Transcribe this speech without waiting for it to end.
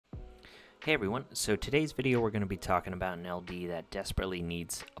Hey everyone, so today's video we're going to be talking about an LD that desperately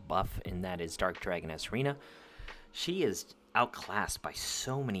needs a buff, and that is Dark Dragon Asrina. She is outclassed by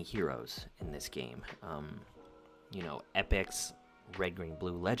so many heroes in this game. You know, epics, red, green,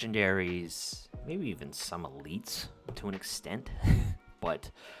 blue legendaries, maybe even some elites to an extent. But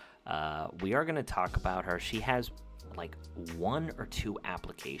we are going to talk about her. She has like 1 or 2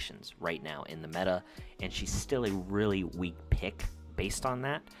 applications right now in the meta, and she's still a really weak pick based on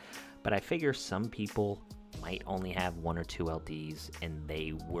that. But I figure some people might only have 1 or 2 LDs, and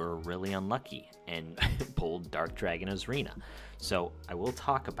they were really unlucky and pulled Dark Dragon Asrina. So I will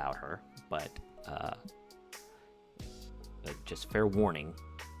talk about her, but just fair warning,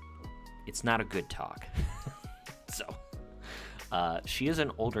 it's not a good talk. She is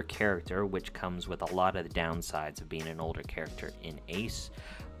an older character, which comes with a lot of the downsides of being an older character in Ace.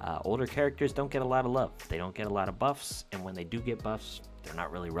 Older characters don't get a lot of love. They don't get a lot of buffs, and when they do get buffs, they're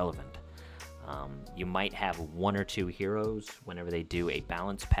not really relevant. You might have 1 or 2 heroes whenever they do a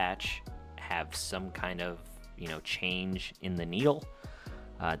balance patch have some kind of, change in the needle.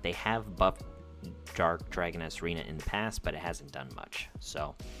 They have buffed Dark Dragon Asrina in the past, but it hasn't done much.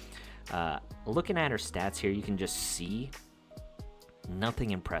 So looking at her stats here, you can just see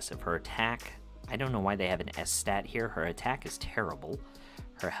nothing impressive. Her attack, I don't know why they have an S stat here. Her attack is terrible.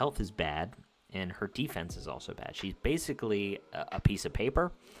 Her health is bad, and her defense is also bad. She's basically a piece of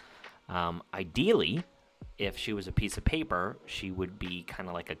paper. Ideally, if she was a piece of paper, she would be kind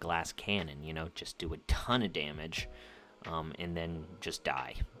of like a glass cannon, just do a ton of damage and then just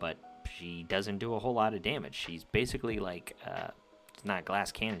die. But she doesn't do a whole lot of damage. She's basically like, it's not a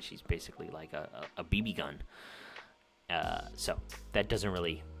glass cannon, she's basically like a BB gun. So that doesn't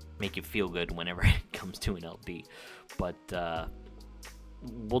really make you feel good whenever it comes to an LD. But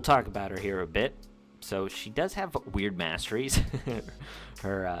we'll talk about her here a bit. So she does have weird masteries.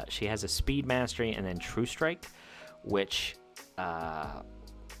 She has a speed mastery and then true strike, which I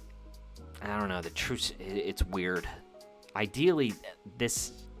don't know. It's weird. Ideally,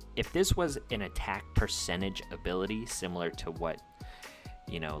 if this was an attack percentage ability similar to what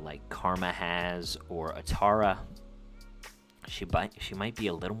like Karma has or Atara, she might be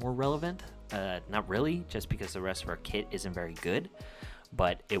a little more relevant. Not really, just because the rest of her kit isn't very good,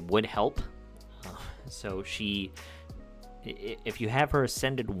 but it would help. So if you have her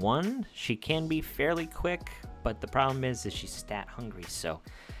Ascended 1, she can be fairly quick, but the problem is she's stat hungry, so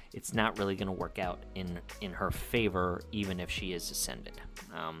it's not really going to work out in her favor, even if she is Ascended.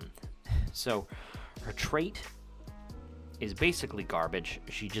 So her trait is basically garbage.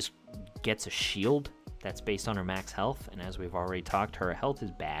 She just gets a shield that's based on her max health, and as we've already talked, her health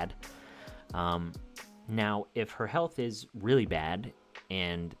is bad. Now, if her health is really bad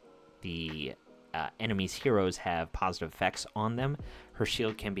and the enemies' heroes have positive effects on them, her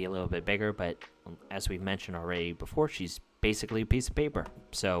shield can be a little bit bigger, but as we've mentioned already before, she's basically a piece of paper,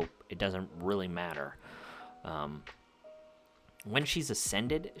 so it doesn't really matter. When she's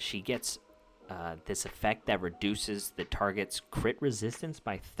Ascended, she gets this effect that reduces the target's crit resistance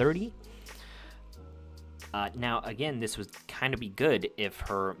by 30. Now, again, this would kind of be good if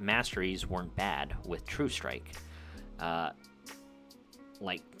her masteries weren't bad with True Strike.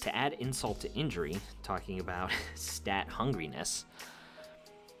 Like, to add insult to injury, talking about stat hungriness,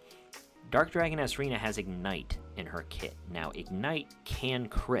 Dark Dragon Asrina has Ignite in her kit. Now, Ignite can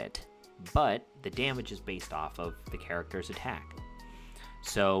crit, but the damage is based off of the character's attack.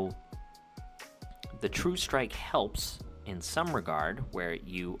 So, the True Strike helps in some regard, where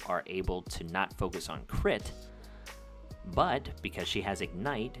you are able to not focus on crit, but because she has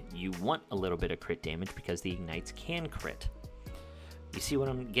Ignite, you want a little bit of crit damage because the Ignites can crit. You see what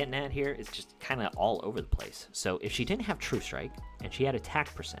I'm getting at here? It's just kind of all over the place. So if she didn't have True Strike, and she had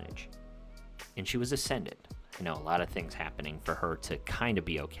attack percentage, and she was Ascended, I know a lot of things happening for her to kind of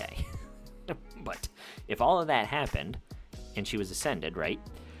be okay. But if all of that happened, and she was Ascended, right,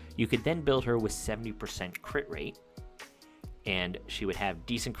 you could then build her with 70% crit rate, and she would have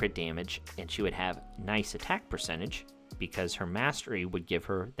decent crit damage, and she would have nice attack percentage, because her mastery would give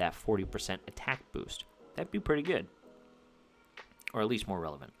her that 40% attack boost. That'd be pretty good. Or at least more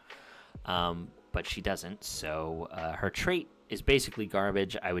relevant. But she doesn't, so her trait is basically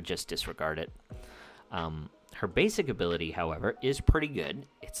garbage. I would just disregard it. Her basic ability, however, is pretty good.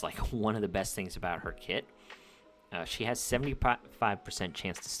 It's like one of the best things about her kit. She has 75%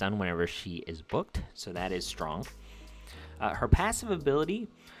 chance to stun whenever she is booked, so that is strong. Her passive ability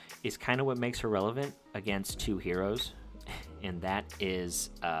is kind of what makes her relevant against 2 heroes, and that is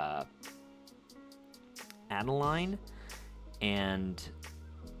Adeline and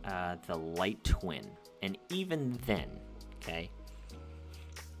the Light Twin. And even then, okay,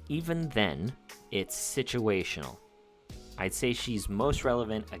 even then, it's situational. I'd say she's most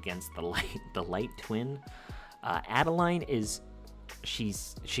relevant against the light twin. Adeline is she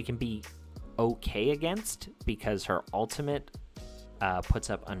can be okay against because her ultimate puts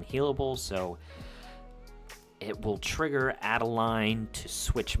up unhealable, so it will trigger Adeline to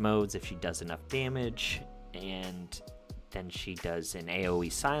switch modes if she does enough damage, and then she does an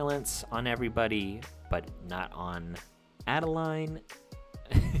AoE silence on everybody, but not on Adeline.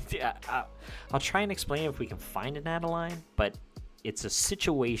 Yeah, I'll try and explain if we can find an Adeline, but it's a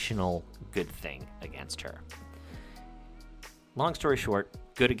situational good thing against her. Long story short,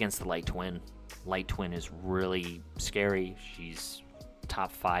 good against the Light Twin. Light Twin is really scary. She's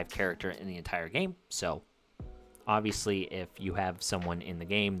top 5 character in the entire game, so obviously if you have someone in the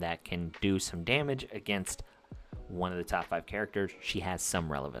game that can do some damage against one of the top 5 characters, she has some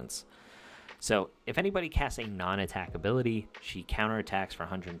relevance. So if anybody casts a non-attack ability, she counterattacks for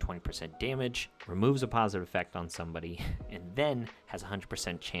 120% damage, removes a positive effect on somebody, and then has a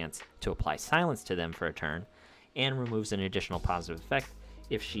 100% chance to apply silence to them for a turn, and removes an additional positive effect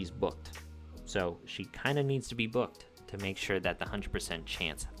if she's booked. So she kind of needs to be booked to make sure that the 100%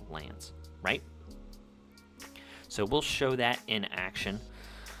 chance lands, right? So we'll show that in action.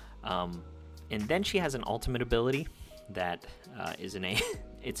 And then she has an ultimate ability that is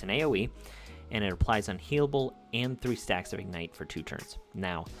it's an AoE, and it applies Unhealable and 3 stacks of Ignite for 2 turns.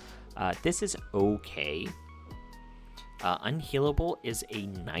 Now, this is okay. Unhealable is a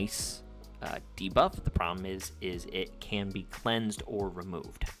nice debuff. The problem is it can be cleansed or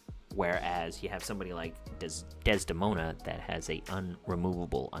removed. Whereas you have somebody like Desdemona that has a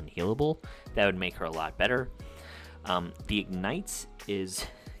unremovable Unhealable, that would make her a lot better. The Ignites is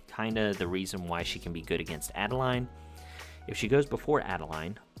kind of the reason why she can be good against Adeline. If she goes before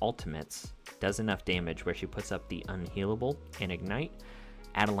Adeline, ultimates, does enough damage where she puts up the Unhealable and Ignite,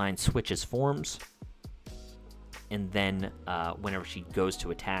 Adeline switches forms, and then whenever she goes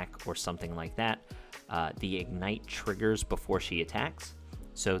to attack or something like that, the Ignite triggers before she attacks.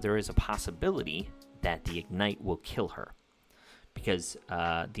 So there is a possibility that the Ignite will kill her. Because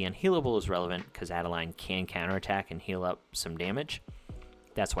the Unhealable is relevant because Adeline can counterattack and heal up some damage.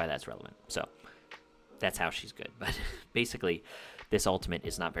 That's why that's relevant. So that's how she's good. But basically, this ultimate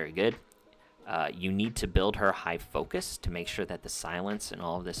is not very good. You need to build her high focus to make sure that the silence and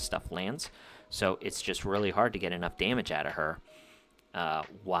all of this stuff lands. So it's just really hard to get enough damage out of her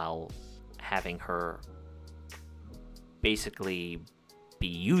while having her basically be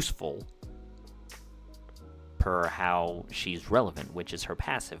useful per how she's relevant, which is her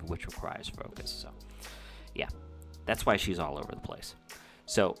passive, which requires focus. So yeah, that's why she's all over the place.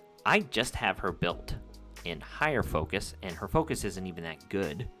 So I just have her built in higher focus, and her focus isn't even that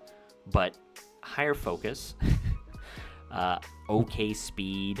good, but higher focus, okay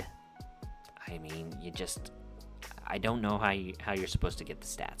speed. I mean, I don't know how you're supposed to get the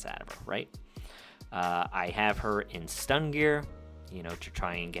stats out of her, right? I have her in stun gear, to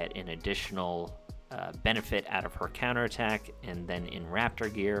try and get an additional benefit out of her counterattack, and then in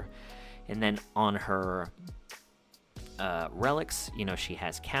raptor gear, and then on her relics, she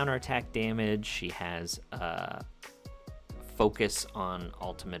has counterattack damage, she has focus on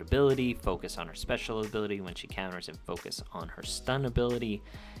ultimate ability, focus on her special ability when she counters, and focus on her stun ability,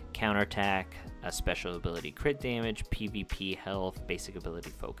 counterattack, special ability crit damage, PvP health, basic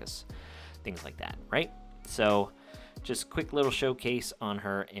ability focus, things like that, right? So just quick little showcase on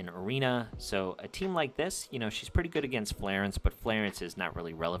her in Arena. So a team like this, she's pretty good against Flarence, but Flarence is not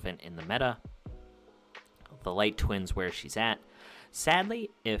really relevant in the meta. The Light Twin's where she's at. Sadly,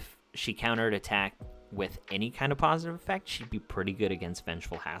 if she countered attack with any kind of positive effect, she'd be pretty good against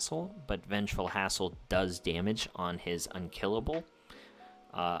Vengeful Hassle, but Vengeful Hassle does damage on his Unkillable,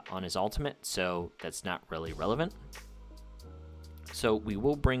 on his ultimate, so that's not really relevant. So we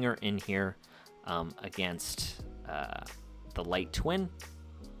will bring her in here against the Light Twin,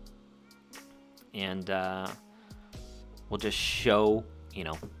 and we'll just show,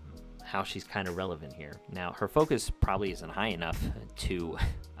 how she's kind of relevant here. Now, her focus probably isn't high enough to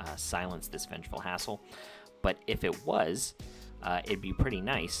silence this Vengeful Hassle, but if it was, it'd be pretty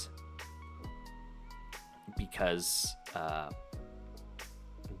nice, because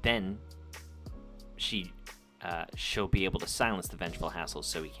then she'll be able to silence the Vengeful Hassle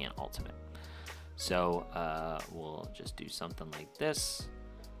so he can't ultimate. So we'll just do something like this.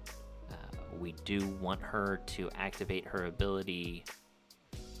 We do want her to activate her ability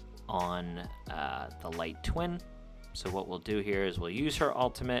on the Light Twin. So what we'll do here is we'll use her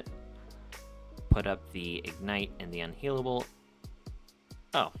ultimate, put up the Ignite and the Unhealable.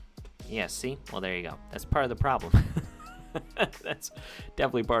 Oh, yeah, see? Well, there you go. That's part of the problem. That's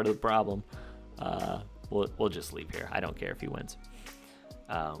definitely part of the problem. We'll just leave here. I don't care if he wins.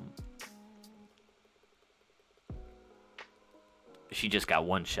 She just got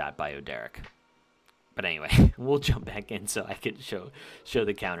one shot by Oderic. But anyway, we'll jump back in so I can show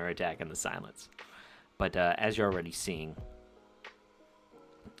the counterattack and the silence. But as you're already seeing,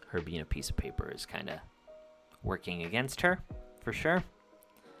 her being a piece of paper is kind of working against her, for sure.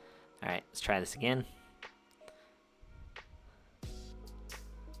 Alright, let's try this again.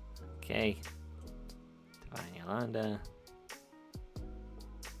 Okay. Divine Yolanda.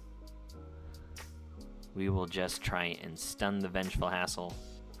 We will just try and stun the Vengeful Hassle.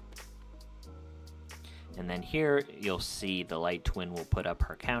 And then here, you'll see the Light Twin will put up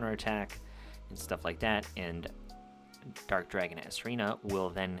her counterattack and stuff like that. And Dark Dragon Asrina will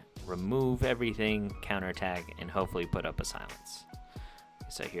then remove everything, counterattack, and hopefully put up a silence.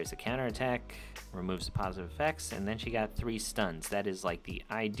 So here's the counterattack, removes the positive effects, and then she got 3 stuns. That is like the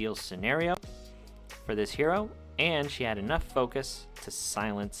ideal scenario for this hero. And she had enough focus to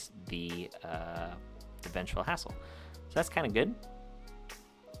silence the Vengeful Hassle. So that's kind of good.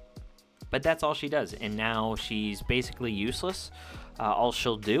 But that's all she does, and now she's basically useless. All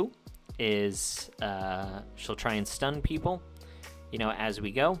she'll do is she'll try and stun people, you know, as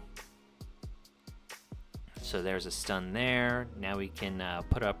we go. So there's a stun there. Now we can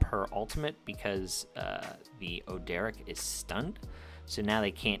put up her ultimate because the Oderic is stunned. So now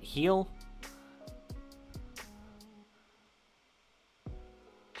they can't heal.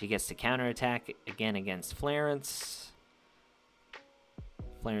 She gets to counterattack again against Flarence.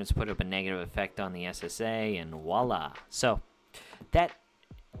 Flarence put up a negative effect on the SSA, and voila. So that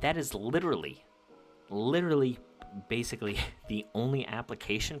is literally basically the only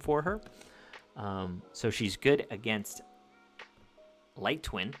application for her. So she's good against Light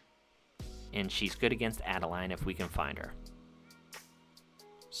Twin, and she's good against Adeline if we can find her.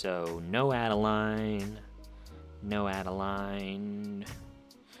 So no Adeline, no Adeline.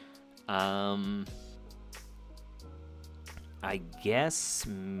 I guess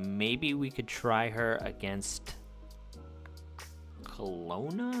maybe we could try her against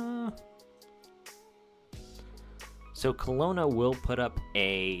Kelowna. So Kelowna will put up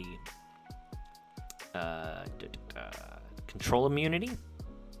a control immunity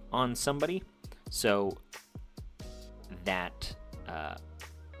on somebody, so that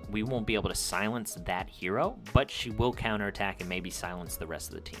we won't be able to silence that hero, but she will counterattack and maybe silence the rest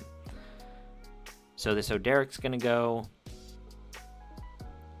of the team. So this Oderic's gonna go.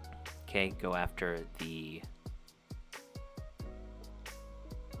 Okay, go after the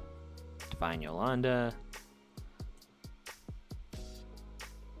Divine Yolanda.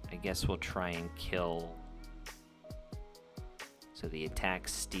 I guess we'll try and kill. So the attack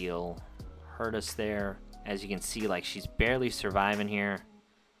steal hurt us there. As you can see, like, she's barely surviving here.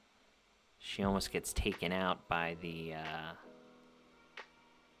 She almost gets taken out by the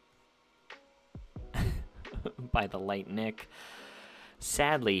by the Light Nick.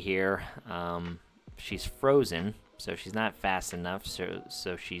 Sadly here, she's frozen, so she's not fast enough,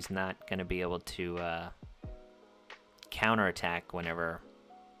 so she's not going to be able to counterattack whenever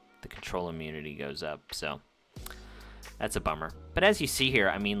the control immunity goes up, so that's a bummer. But as you see here,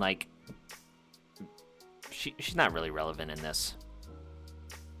 I mean, like, she's not really relevant in this.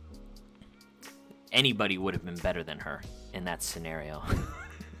 Anybody would have been better than her in that scenario.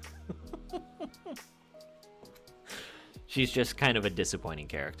 She's just kind of a disappointing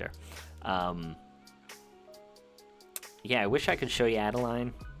character. Yeah, I wish I could show you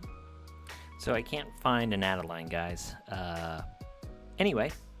Adeline. So I can't find an Adeline, guys. Anyway,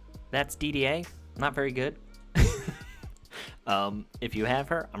 that's DDA. Not very good. If you have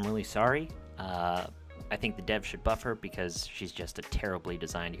her, I'm really sorry. I think the dev should buff her because she's just a terribly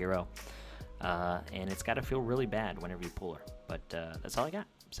designed hero. And it's got to feel really bad whenever you pull her. But that's all I got.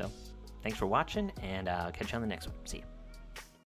 So thanks for watching, and I'll catch you on the next one. See ya.